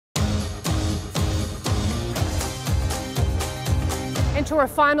And to our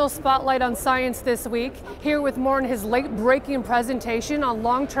final spotlight on science this week, here with more on his late-breaking presentation on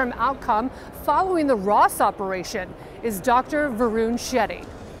long-term outcome following the Ross operation is Dr. Varun Shetty.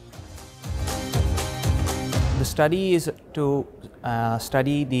 The study is to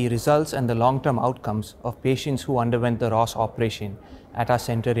study the results and the long-term outcomes of patients who underwent the Ross operation at our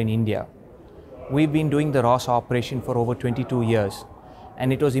center in India. We've been doing the Ross operation for over 22 years,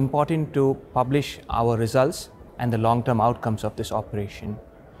 and it was important to publish our results and the long-term outcomes of this operation.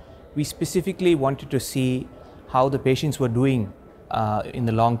 We specifically wanted to see how the patients were doing in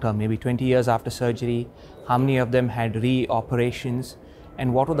the long term, maybe 20 years after surgery, how many of them had re-operations,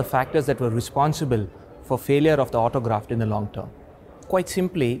 and what were the factors that were responsible for failure of the autograft in the long term. Quite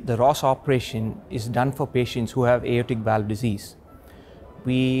simply, the Ross operation is done for patients who have aortic valve disease.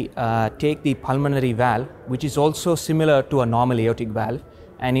 We take the pulmonary valve, which is also similar to a normal aortic valve,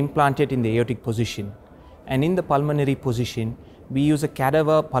 and implant it in the aortic position. And in the pulmonary position, we use a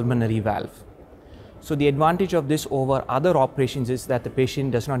cadaver pulmonary valve. So the advantage of this over other operations is that the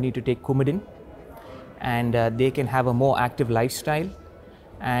patient does not need to take Coumadin, and they can have a more active lifestyle.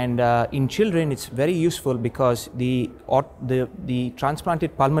 And in children, it's very useful because the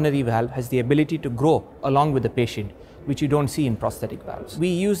transplanted pulmonary valve has the ability to grow along with the patient, which you don't see in prosthetic valves. We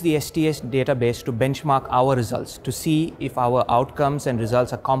use the STS database to benchmark our results to see if our outcomes and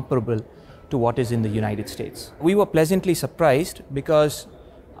results are comparable to what is in the United States. We were pleasantly surprised because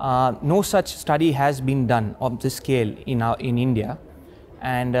no such study has been done of this scale in India,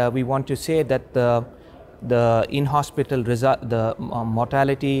 and we want to say that the in-hospital result, the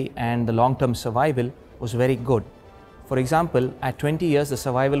mortality and the long-term survival was very good. For example, at 20 years, the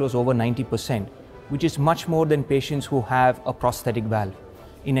survival was over 90%, which is much more than patients who have a prosthetic valve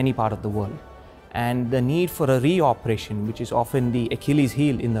in any part of the world. And the need for a re-operation, which is often the Achilles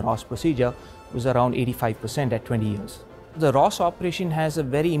heel in the Ross procedure, was around 85% at 20 years. The Ross operation has a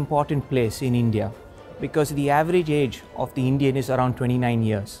very important place in India because the average age of the Indian is around 29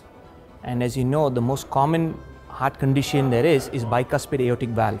 years. And as you know, the most common heart condition there is bicuspid aortic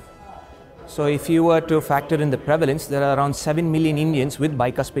valve. So if you were to factor in the prevalence, there are around 7 million Indians with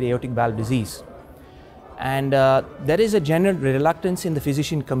bicuspid aortic valve disease. And there is a general reluctance in the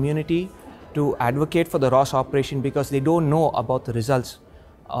physician community to advocate for the Ross operation because they don't know about the results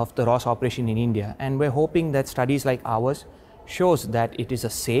of the Ross operation in India. And we're hoping that studies like ours shows that it is a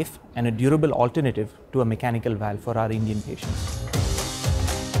safe and a durable alternative to a mechanical valve for our Indian patients.